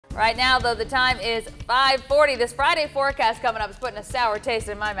Right now, though, the time is 5:40. This Friday forecast coming up is putting a sour taste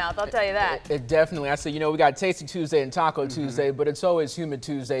in my mouth, I'll tell you that. It definitely. I said, we got Tasty Tuesday and Taco Tuesday, but it's always Humid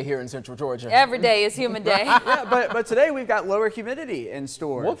Tuesday here in Central Georgia. Every day is humid day. Yeah, but today we've got lower humidity in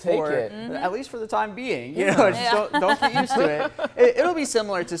store. We'll take it. At least for the time being. Just don't get used to it. It'll be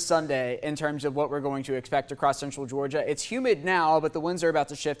similar to Sunday in terms of what we're going to expect across Central Georgia. It's humid now, but the winds are about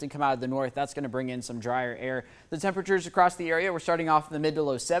to shift and come out of the north. That's going to bring in some drier air. The temperatures across the area, we're starting off in the mid to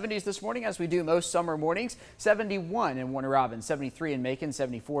low 70s this morning, as we do most summer mornings. 71 in Warner Robins, 73 in Macon,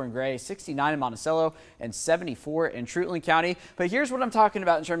 74 in Gray, 69 in Monticello, and 74 in Treutlen County. But here's what I'm talking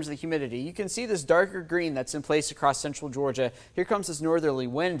about in terms of the humidity. You can see this darker green that's in place across Central Georgia. Here comes this northerly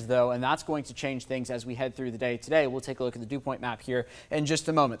wind, though, and that's going to change things as we head through the day today. We'll take a look at the dew point map here in just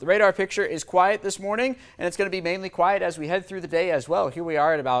a moment. The radar picture is quiet this morning, and it's going to be mainly quiet as we head through the day as well. Here we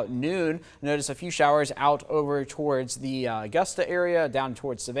are at about noon. Notice a few showers out over towards the Augusta area, down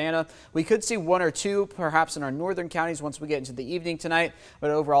towards Savannah. We could see one or two perhaps in our northern counties once we get into the evening tonight,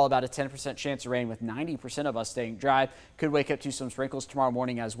 but overall about a 10% chance of rain, with 90% of us staying dry. Could wake up to some sprinkles tomorrow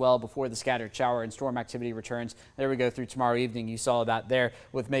morning as well before the scattered shower and storm activity returns. There we go through tomorrow evening. You saw that there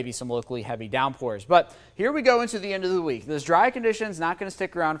with maybe some locally heavy downpours. But here we go into the end of the week. This dry conditions not going to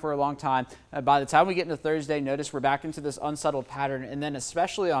stick around for a long time. By the time we get into Thursday, notice we're back into this unsettled pattern, and then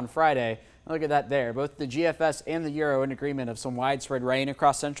especially on Friday, look at that there. Both the GFS and the Euro in agreement of some widespread rain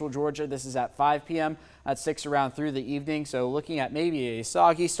across Central Georgia. This is at 5 p.m. That sticks around through the evening. So looking at maybe a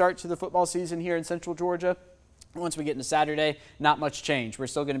soggy start to the football season here in Central Georgia. Once we get into Saturday, not much change. We're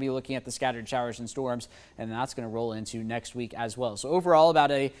still going to be looking at the scattered showers and storms, and that's going to roll into next week as well. So overall,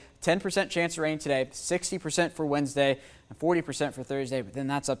 about a 10% chance of rain today, 60% for Wednesday, and 40% for Thursday, but then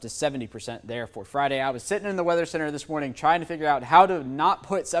that's up to 70% there for Friday. I was sitting in the Weather Center this morning trying to figure out how to not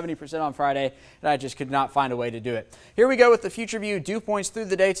put 70% on Friday, and I just could not find a way to do it. Here we go with the future view dew points through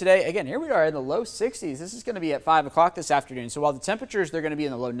the day today. Again, here we are in the low 60s. This is going to be at 5 o'clock this afternoon. So while the temperatures, they're going to be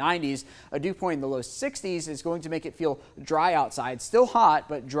in the low 90s, a dew point in the low 60s is going to make it feel dry outside. Still hot,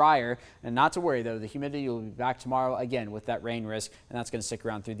 but drier. And not to worry, though, the humidity will be back tomorrow again with that rain risk, and that's going to stick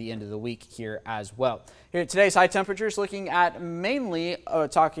around through the end of the week here as well. Here today's high temperatures, looking at mainly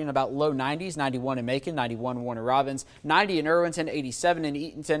talking about low 90s, 91 in Macon, 91 in Warner Robins, 90 in Irwinton, 87 in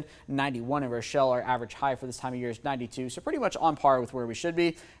Eatonton, 91 in Rochelle. Our average high for this time of year is 92, so pretty much on par with where we should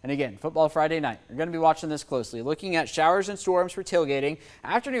be. And again, football Friday night, you're going to be watching this closely. Looking at showers and storms for tailgating.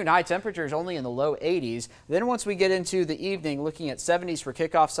 Afternoon high temperatures only in the low 80s. Then once we get into the evening, looking at 70s for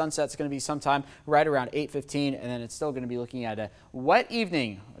kickoff. Sunset's going to be sometime right around 8:15, and then it's still going to be looking at a wet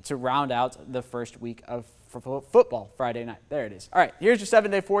evening to round out the first week of football Friday night. There it is. All right, here's your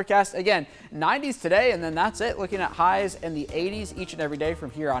 7-day forecast. Again, 90s today, and then that's it. Looking at highs in the 80s each and every day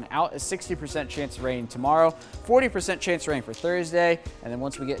from here on out. A 60% chance of rain tomorrow, 40% chance of rain for Thursday, and then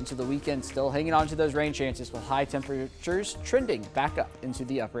once we get into the weekend, still hanging on to those rain chances with high temperatures trending back up into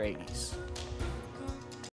the upper 80s.